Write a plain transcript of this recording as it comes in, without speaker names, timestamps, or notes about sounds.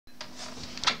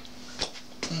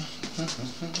It's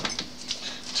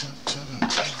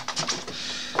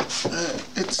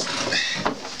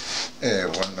a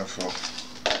wonderful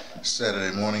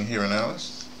Saturday morning here in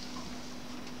Alice.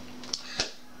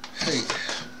 Hey,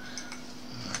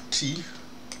 my tea.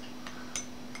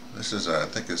 This is, I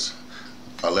think it's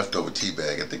a leftover tea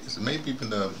bag. I think it's maybe even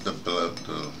the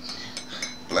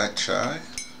black chai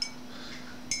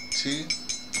tea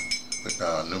with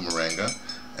new moringa.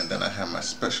 And then I have my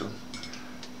special,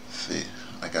 see,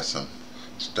 I got some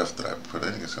stuff that I put,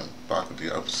 I think it's some broccoli,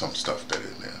 I put some stuff that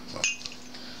in there. So,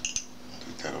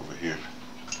 put that over here,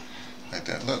 like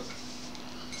that, look.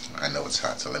 I know it's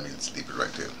hot, so let me just leave it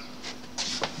right there.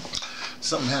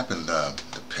 Something happened the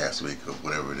past week or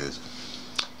whatever it is.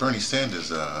 Bernie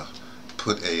Sanders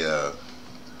put a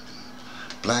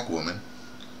black woman,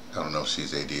 I don't know if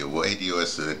she's ADOS. Well,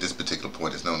 ADOS at this particular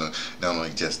point is not only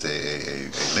just a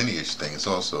lineage thing, it's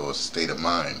also a state of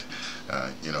mind.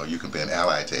 You know, you can be an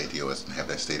ally to ADOS and have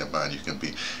that state of mind. You can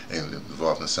be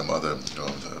involved in some other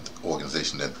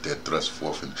organization that thrust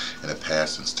forth in the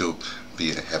past and still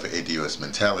have an ADOS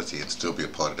mentality and still be a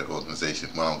part of that organization.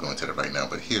 Well, I won't go into that right now,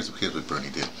 but here's what Bernie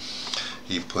did.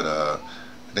 He put her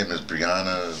name is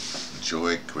Brianna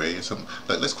Joy Gray or something.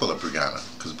 Let's call her Brianna,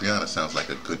 because Brianna sounds like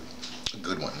a good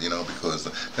one, you know, because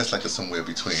that's like somewhere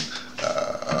between.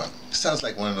 It sounds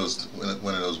like one of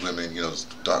those women, you know,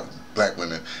 dark black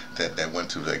women that went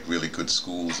to like really good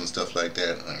schools and stuff like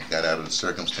that, and got out of the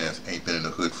circumstance, ain't been in the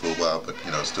hood for a while, but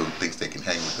you know, still thinks they can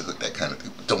hang with the hood, that kind of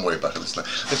thing. But don't worry about her. Let's not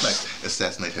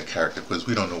assassinate her character, because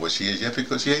we don't know what she is yet,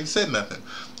 because she ain't said nothing.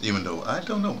 Even though I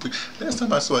don't know. Last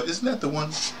time I saw it, isn't that the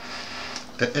one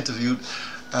that interviewed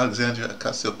Alexandria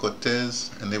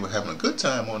Ocasio-Cortez, and they were having a good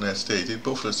time on that stage? They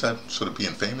both were sort of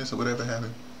being famous or whatever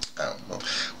happened. I don't know.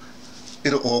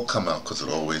 It'll all come out, because it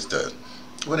always does.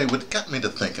 What got me to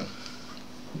thinking,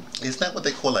 is that what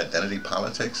they call identity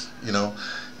politics? You know,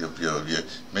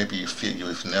 maybe you're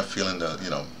not feeling the, you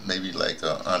know, maybe like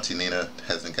Auntie Nina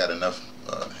hadn't got enough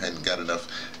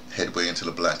headway into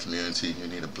the black community. You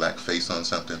need a black face on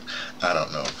something. I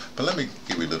don't know. But let me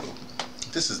give you a little.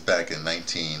 This is back in let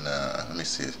me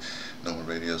see, Normal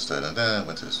Radio started,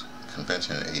 went to this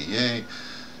convention in '88,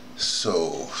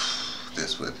 so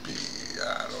this would be,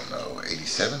 I don't know,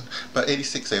 87, about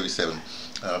 86, 87,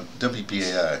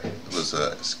 WBAI was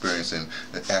experiencing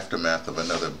the aftermath of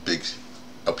another big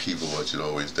upheaval, which it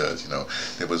always does, you know.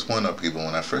 There was one upheaval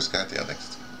when I first got there, I think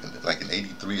like in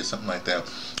 '83 or something like that,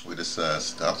 with this,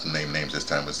 I'll name names this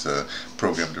time, was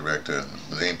program director,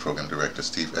 the main program director,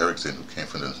 Steve Erickson, who came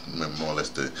from more or less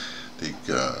the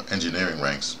engineering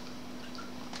ranks.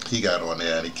 He got on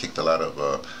there and he kicked a lot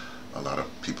of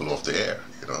people off the air,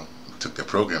 you know, took their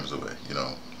programs away, you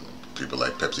know. People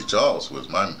like Pepsi Charles, who was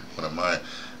one of my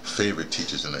favorite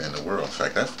teachers in the world. In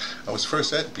fact, I was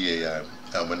first at BAI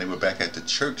when they were back at the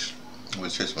church.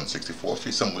 Was church on 64th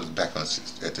Street. Someone was back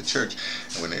at the church,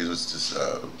 and when it was just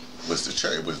was the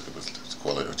church. It was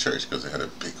called it a church because it had a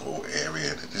big old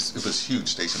area. It was huge.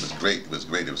 Station was great. It was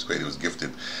great. It was great. It was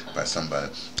gifted by somebody.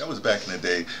 That was back in the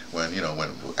day when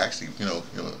when actually not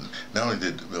only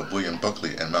did William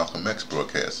Buckley and Malcolm X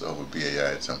broadcast over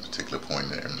BAI at some particular point in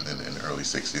the early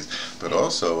 '60s, but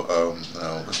also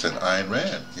what's that, Ayn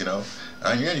Rand. You know,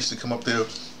 Ayn Rand used to come up there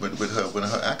with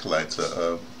her acolytes.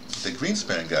 The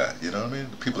Greenspan guy, you know what I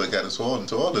mean? The people that got us all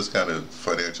into all this kind of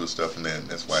financial stuff, and then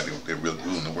that's why they're real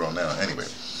ruling the world now. Anyway,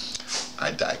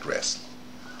 I digress.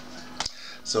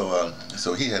 So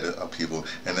he had upheaval,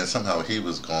 and then somehow he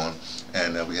was gone,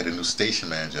 and we had a new station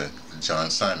manager,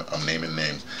 John Simon. I'm naming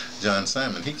names. John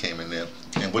Simon, he came in there,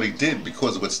 and what he did,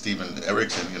 because of what Steven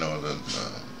Erickson, you know,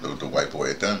 the white boy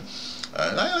had done,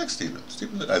 and I like Steven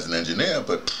as an engineer,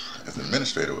 but as an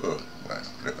administrator,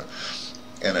 whatever.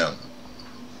 And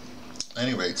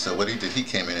anyway, so what he did, he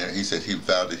came in here, he said he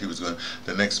vowed that he was going to,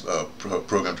 the next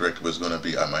program director was going to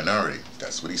be a minority.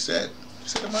 That's what he said. He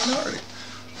said a minority.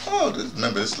 Oh,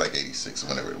 remember, this is like '86 or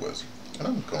whenever it was. And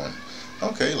I'm going,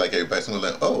 okay, like everybody's going to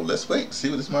like, oh, let's wait and see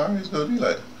what this minority is going to be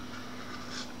like.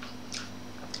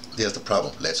 There's the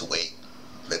problem. Let's wait.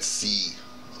 Let's see.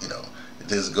 You know,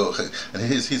 there's go. And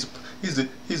he's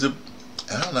a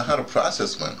I don't know how the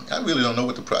process went. I really don't know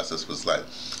what the process was like,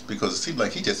 because it seemed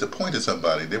like he just appointed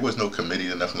somebody. There was no committee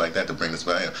or nothing like that to bring this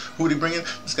guy in. Who did he bring in?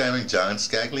 This guy named John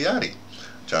Scagliotti.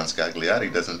 John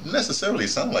Scagliotti doesn't necessarily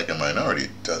sound like a minority,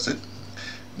 does it?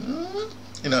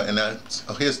 You know, and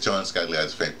here's John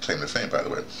Scagliotti's claim to fame, by the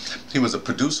way. He was a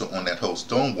producer on that whole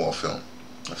Stonewall film,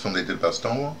 a film they did about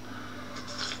Stonewall.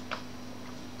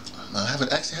 I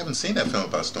haven't seen that film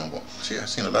about Stonewall. See, I've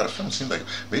seen a lot of films. Seems like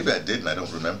maybe I did and I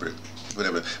don't remember it.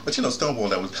 whatever. But you know, Stonewall,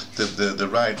 that was the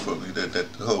ride for that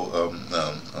whole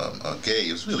gay.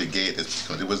 It was really gay at this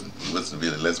point. It wasn't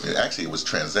really lesbian. Actually, it was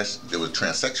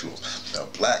transsexuals,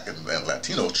 black and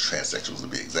Latino transsexuals to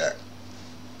be exact.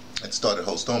 It started the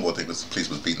whole Stonewall thing. The police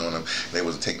was beating on them. They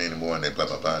wasn't taking it anymore, and they blah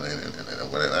blah blah,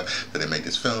 and whatever. That they made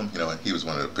this film. You know, he was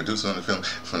one of the producers on the film.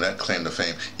 From that claim to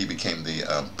fame, he became the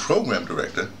program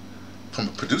director. From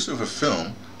a producer of a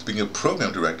film to being a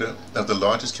program director of the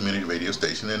largest community radio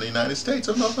station in the United States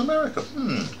of North America.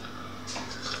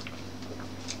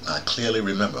 I clearly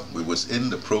remember we was in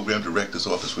the program director's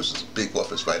office, which is a big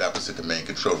office right opposite the main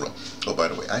control room. Oh, by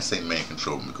the way, I say main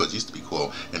control room because it used to be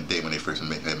called in the day when they first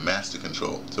made it master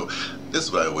control. So this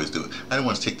is what I always do. I didn't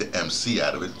want to take the MC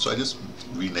out of it, so I just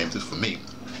renamed it for me,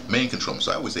 main control room.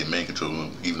 So I always say main control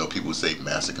room, even though people would say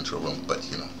master control room, but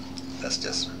you know, that's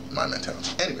just my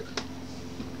mentality. Anyway.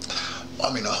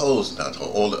 I mean, a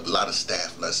lot of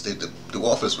staff. The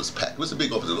office was packed. It was a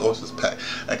big office. The office was packed.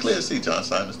 I clearly see John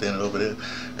Simon standing over there,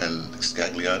 and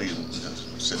Scagliotti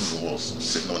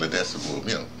sitting on the desk, or,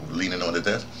 you know, leaning on the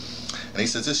desk. And he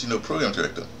says, "This, you know, program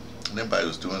director." And everybody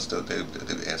was doing stuff. They were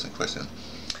asking questions.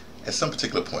 At some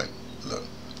particular point, look,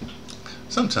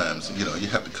 sometimes, you know, you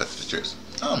have to cut the chairs.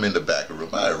 I'm in the back of the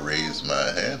room. I raised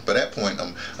my hand, but at that point,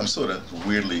 I'm sort of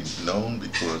weirdly known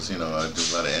because, you know, I do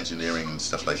a lot of engineering and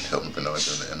stuff like helping Bernard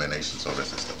doing the emanations, all that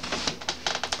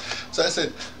stuff. So I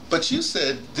said, "But you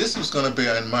said this was going to be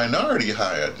a minority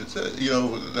hire. You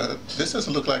know, this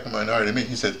doesn't look like a minority to me."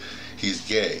 He said, "He's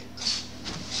gay."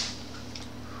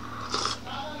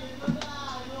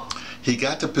 He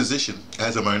got the position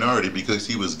as a minority because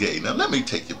he was gay. Now let me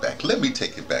take you back. Let me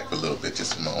take you back a little bit,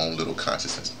 just from my own little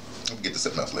consciousness. I'll get to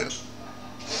something else later.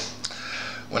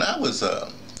 When I was,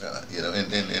 you know,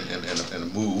 in a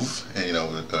move, and, you know,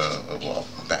 well,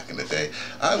 back in the day,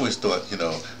 I always thought, you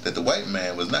know, that the white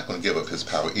man was not going to give up his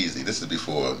power easy. This is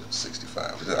before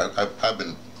 '65. I've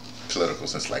been political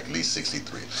since like at least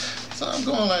 '63. So I'm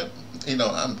going like, you know,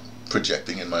 I'm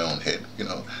projecting in my own head, you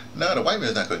know. Now the white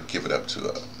man's not going to give it up to,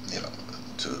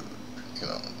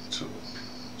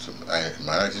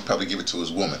 he'd probably give it to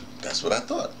his woman. That's what I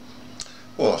thought.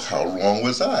 Well, how wrong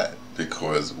was I?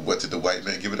 Because what did the white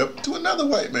man give it up to? Another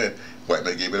white man. White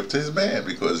man gave it up to his man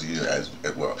because, you know,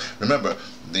 well, remember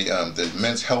the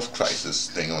men's health crisis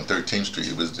thing on 13th Street.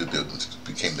 It was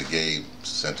became the gay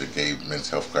center, gay men's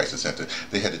health crisis center.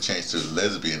 They had to change to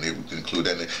lesbian. They would include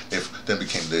that. They then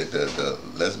became the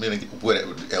lesbian,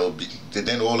 whatever, LB.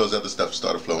 Then all those other stuff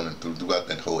started flowing throughout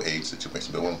that whole AIDS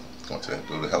situation. But I won't go into that,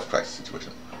 the health crisis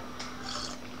situation.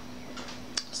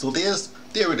 So there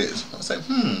it is. I was like,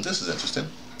 this is interesting.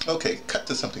 Okay, cut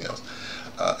to something else.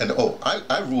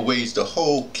 I waged a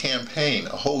whole campaign,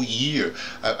 a whole year.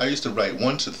 I used to write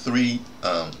 1 to 3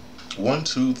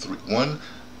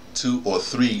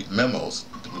 memos.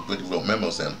 We wrote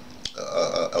memos in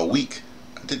a week.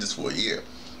 I did this for a year,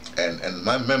 and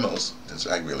my memos,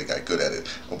 I really got good at it.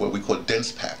 What we call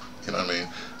dense pack. You know what I mean?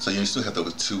 So you still have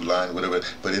those 2 lines, whatever.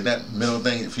 But in that middle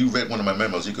thing, if you read one of my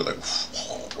memos, you go like,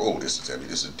 "Oh, this is heavy.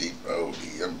 This is deep. Oh,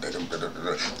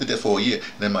 did that for a year."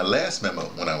 And then my last memo,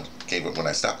 when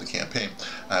I stopped the campaign,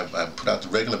 I put out the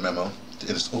regular memo.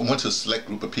 It went to a select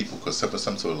group of people because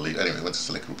some sort of lead. Anyway, it went to a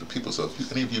select group of people. So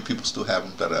if any of you people still have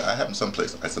them, I have them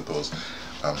someplace, I suppose.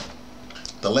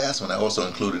 The last one, I also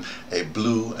included a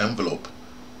blue envelope.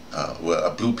 Well, a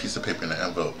blue piece of paper in the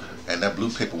envelope, and that blue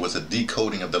paper was a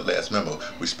decoding of the last memo,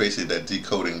 which basically that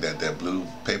decoding that blue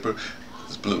paper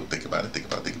is blue. Think about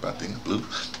it, blue.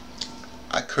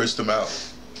 I cursed them out.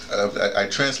 I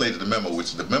translated the memo,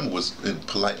 which the memo was in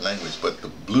polite language, but the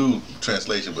blue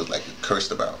translation was like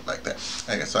cursed about, like that.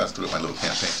 So I was through my little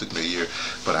campaign. It took me a year,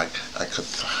 but I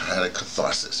had a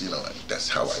catharsis, you know. That's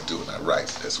how I do it. I write.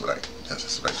 That's what I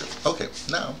do. Okay,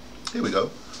 now here we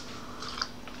go.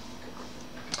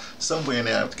 Somewhere in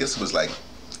there, I guess it was like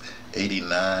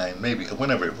 '89, maybe,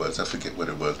 whenever it was, I forget what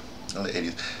it was, in the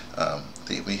 '80s.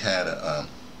 We had a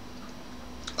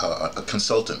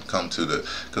consultant come to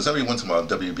because every once in a while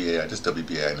WBAI, this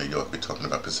WBAI in New York, we're talking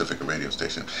about Pacifica radio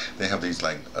station, they have these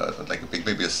like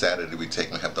maybe a Saturday we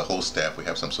have the whole staff, we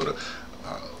have some sort of,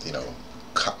 you know,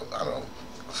 I don't know,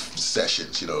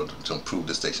 sessions, you know, to improve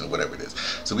the station, whatever it is.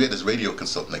 So we had this radio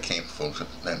consultant that came from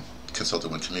and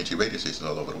consulted with community radio stations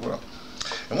all over the world.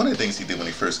 And one of the things he did when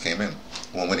he first came in,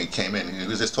 he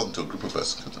was just talking to a group of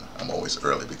us. I'm always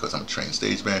early because I'm a trained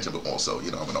stage manager, but also,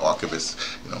 you know, I'm an archivist.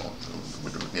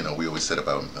 You know, we always set up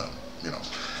our, you know,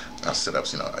 our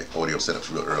setups, you know, like audio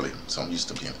setups real early. So I'm used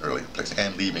to being early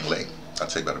and leaving late. I'll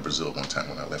tell you about Brazil one time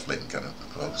when I left late and kind of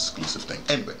an exclusive thing.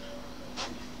 Anyway.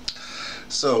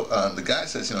 So the guy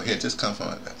says, he had just come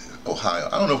from Ohio.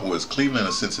 I don't know if it was Cleveland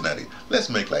or Cincinnati. Let's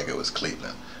make like it was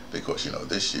Cleveland, because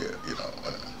this year,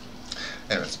 anyway,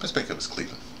 let's make it was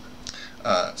Cleveland.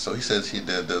 So he says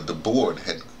the board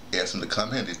had asked him to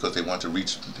come in because they want to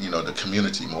reach the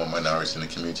community, more minorities in the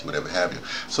community, whatever have you.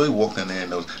 So he walked in there,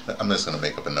 and I'm just going to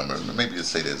make up a number. Maybe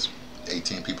just say there's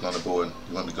 18 people on the board.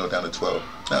 You want me to go down to 12?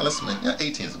 Now let's make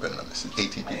 18 is a better number.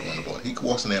 18 people on the board. He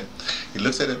walks in there, he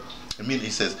looks at it, immediately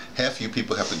he says, half you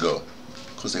people have to go,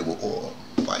 because they were all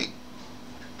white.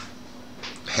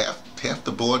 Half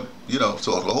the board,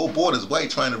 so the whole board is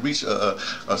white, trying to reach a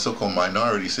so-called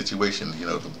minority situation,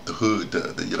 the hood,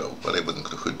 well, they wasn't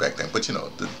the hood back then, but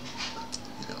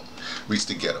reach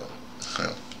the ghetto.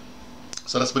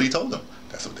 So that's what he told them.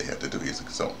 That's what they had to do.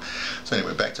 So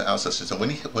anyway, back to our session. So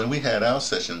when we had our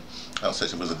session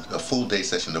was a full day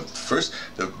session. The first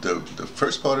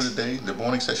part of the day, the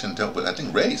morning session dealt with, I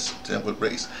think, race.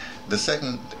 The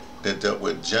second, that dealt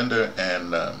with gender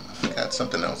and I forgot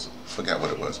something else. Forgot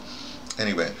what it was.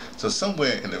 Anyway, so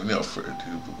somewhere in the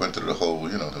went through the whole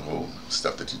the whole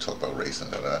stuff that you talk about, race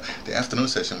and the afternoon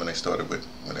session when they started with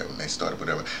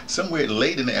whatever. Somewhere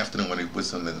late in the afternoon when it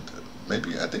was on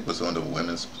maybe I think it was on the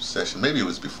women's session, maybe it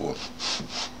was before.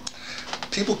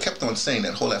 People kept on saying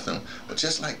that whole afternoon, but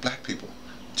just like black people.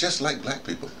 Just like black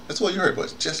people. That's all you heard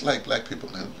was, just like black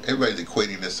people. And everybody's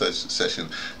equating this session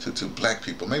to black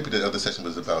people. Maybe the other session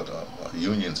was about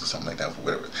unions or something like that, or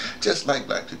whatever. Just like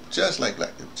black people. Just like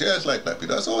black people. Just like black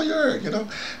people. That's all you heard, And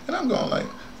I'm going like,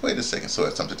 wait a second. So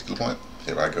at some particular point,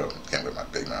 here I go, again with my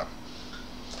big mouth.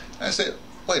 I said,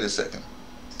 wait a second.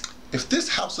 If this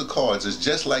house of cards is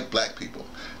just like black people,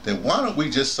 then why don't we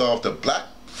just solve the black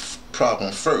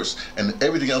problem first, and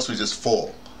everything else will just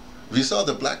fall? If you solve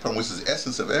the black problem, which is the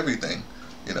essence of everything,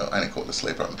 I didn't call it the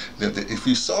slave problem. If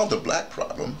you solve the black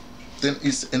problem, then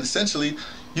essentially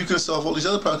you can solve all these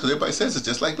other problems, because everybody says it's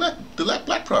just like the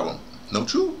black problem. No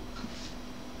true.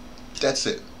 That's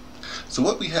it. So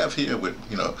what we have here with,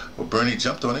 well, Bernie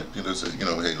jumped on it, says,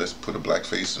 hey, let's put a black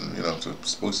face, and, to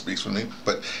speaks for me.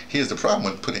 But here's the problem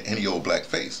with putting any old black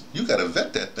face. You got to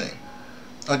vet that thing.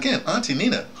 Again, Auntie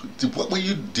Nina,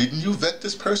 didn't you vet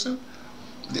this person?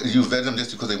 You vet them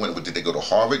just because they went, did they go to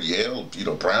Harvard, Yale,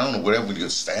 Brown, or whatever,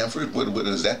 Stanford? What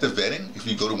is that the vetting? If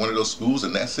you go to one of those schools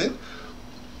and that's it?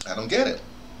 I don't get it.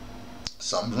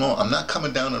 Something's wrong. I'm not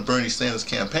coming down on Bernie Sanders'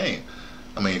 campaign.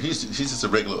 I mean, he's just a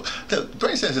regular,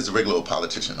 Bernie Sanders is a regular old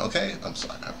politician, okay? I'm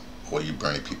sorry, all you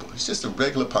Bernie people. He's just a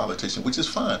regular politician, which is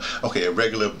fine. Okay, a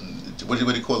regular, what do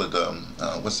you call it,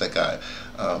 what's that guy?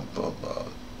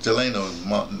 Delano,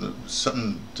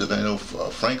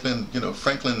 Franklin,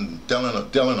 Franklin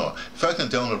Delano. Franklin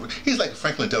Delano, he's like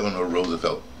Franklin Delano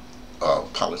Roosevelt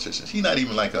politician. He's not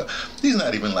even like a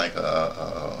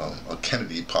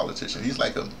Kennedy politician. He's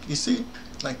like you see,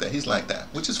 like that. He's like that,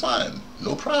 which is fine,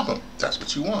 no problem. That's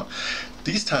what you want.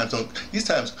 These times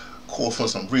call for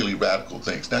some really radical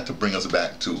things, not to bring us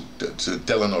back to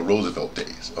Delano Roosevelt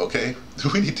days. Okay,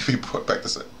 we need to be brought back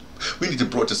to we need to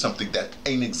brought to something that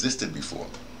ain't existed before.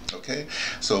 Okay,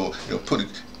 so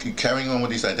carrying on with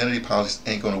these identity politics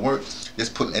ain't going to work.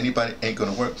 Just putting anybody ain't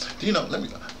going to work.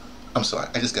 I'm sorry,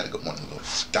 I just got to go one little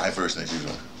diversion as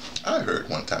usual. I heard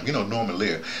one time, Norman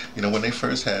Lear, when they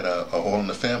first had All in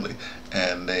the Family,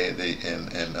 and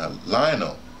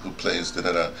Lionel, who plays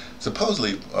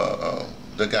supposedly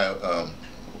the guy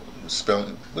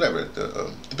spelling whatever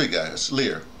the big guy,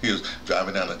 Lear. He was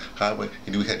driving down the highway.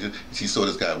 He knew he saw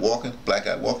this guy walking, black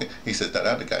guy walking. He said that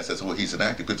other guy says, well, he's an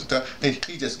actor. And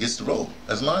he just gets the role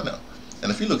as Lionel.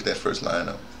 And if you look at that first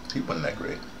Lionel, he wasn't that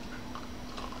great.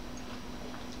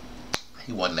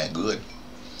 He wasn't that good.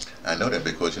 I know that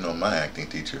because my acting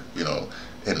teacher,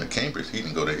 heading to Cambridge, he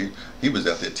didn't go there. He was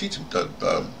out there teaching,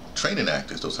 training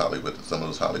actors, some of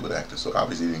those Hollywood actors. So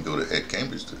obviously he didn't go to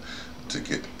Cambridge to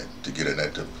get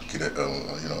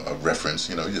a reference.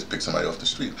 He just picked somebody off the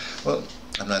street. Well,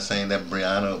 I'm not saying that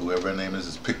Brianna, whoever her name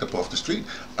is picked up off the street.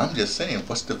 I'm just saying,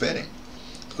 what's the vetting?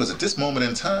 Because at this moment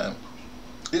in time,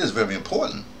 it is very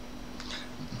important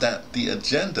that the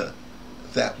agenda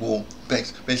that will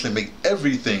basically make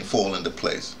everything fall into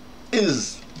place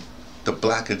is the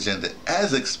black agenda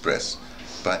as expressed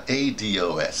by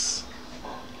ADOS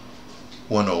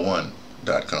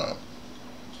 101.com.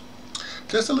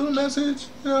 Just a little message,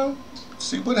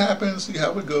 see what happens, see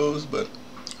how it goes, but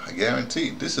I guarantee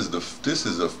this is the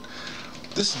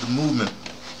movement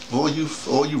all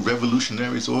you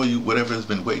revolutionaries, all you whatever has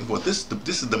been waiting for. This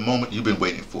is the moment you've been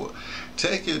waiting for.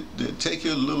 Take your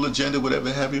little agenda,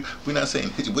 whatever have you. We're not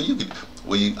saying hit you.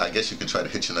 I guess you can try to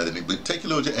hit you another thing, but take your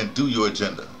little agenda and do your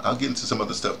agenda. I'll get into some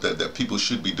other stuff that people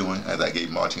should be doing. As I gave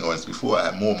marching orders before, I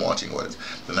have more marching orders,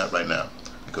 but not right now,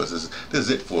 because this is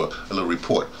it for a little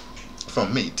report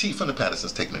from me, T from the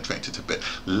Pattersons, taking the train to Tibet,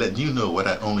 letting you know what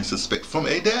I only suspect from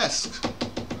a desk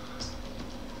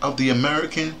of the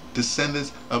American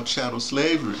descendants of chattel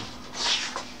slavery.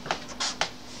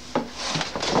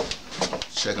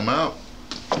 Check them out.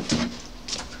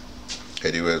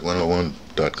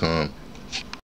 ADOS101.com.